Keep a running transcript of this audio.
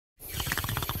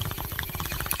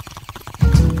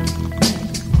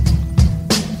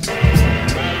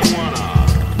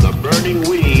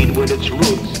with its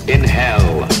roots in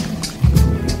hell.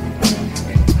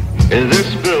 In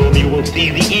this film, you will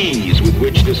see the ease with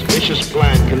which this vicious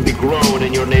plant can be grown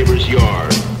in your neighbor's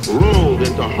yard, rolled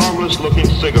into harmless-looking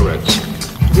cigarettes,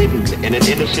 hidden in an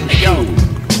innocent shoe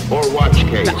or watch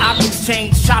case. The options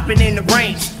change, shopping in the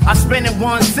range. I spend it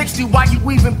 160 while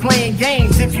you even playing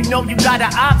games. If you know you got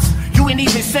an ops, you ain't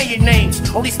even say your names.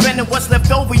 Only spending what's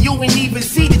left over, you ain't even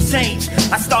see the change.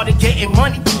 I started getting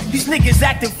money. These niggas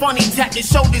acting funny, tap the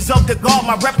shoulders of the guard.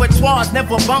 My repertoire's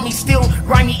never bummy, still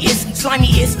grimy is, slimy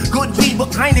is. Good weed,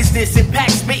 what kind is this? And pack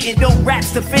spitting dope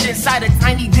raps to fit inside a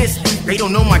tiny disc. They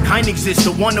don't know my kind exists,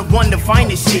 the one of one, the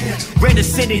finest shit. Ready to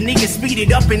sit and niggas speed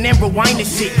it up and then rewind the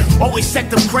shit. Always check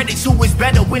the credits, who is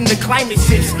better when the climate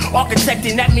shifts.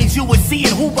 Architecting, that means you was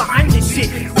seeing who behind this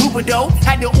shit. Uber though,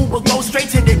 had the Uber go straight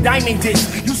to the diamond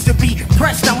disc. Used to be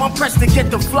pressed, now I'm pressed to get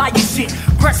the flyest shit.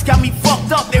 Press got me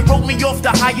fucked up, they wrote me off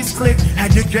the highest clip.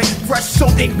 Had to get fresh so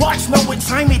they watch, know what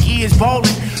time it is. Ballin',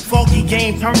 foggy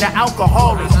game turned to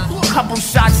alcoholic. Couple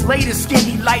shots later,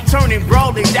 skinny light turning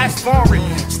brawling. That's foreign.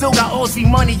 Still got Aussie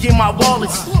money in my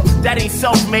wallets. That ain't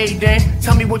self-made, then.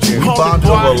 Tell me what you call it, boy. We bonded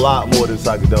over a lot more than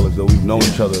psychedelics, though. We've known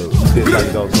each other. We did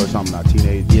psychedelics first time in our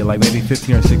teenage. Yeah, like maybe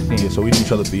 15 or 16. Yeah, so we knew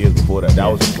each other for years before that. That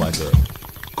was just like a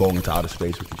going into outer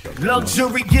space with each other.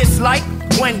 Luxury gets like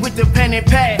when with the pen and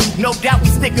pad. No doubt we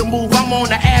stick a move. I'm on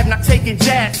the ab, not taking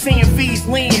jabs. Seeing fees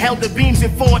lean, held the beams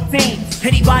at 14.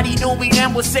 Anybody know me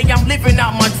then will say I'm living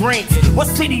out my dreams. What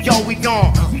city are we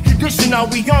on? What tradition are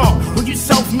we on? When you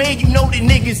self-made, you know the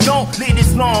niggas don't live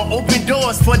this long. Open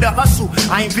doors for the hustle.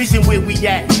 I envision where we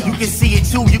at. You can see it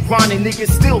too. You grinding,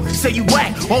 niggas still say you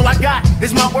whack. All I got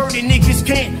is my word and niggas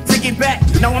can't take it back.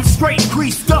 Now I'm straight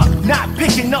creased up, not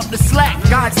picking up the slack.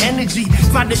 God's energy,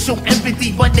 trying to show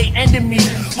empathy, but they enemy.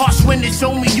 Harsh when they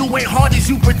show me you ain't hard as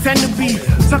you pretend to be.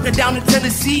 Suck it down in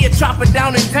Tennessee, or chop it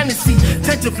down in Tennessee.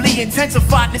 Tentatively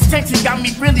intensified, this tension got me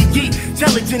really geek.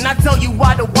 Intelligent, I tell you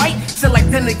why the white sell like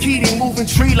Tenakee, they moving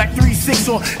tree like 3-6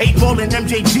 or 8 ball in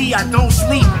MJG. I don't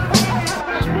sleep.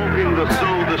 Smoking the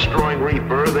soul-destroying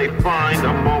reefer, they find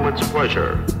a moment's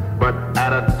pleasure, but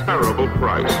at a terrible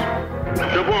price.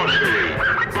 Debauchery,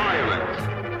 violence,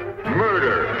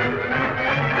 murder,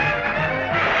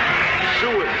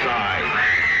 suicide,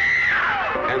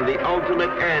 and the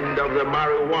ultimate end of the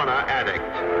marijuana addict.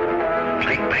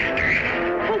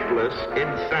 Hopeless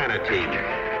insanity.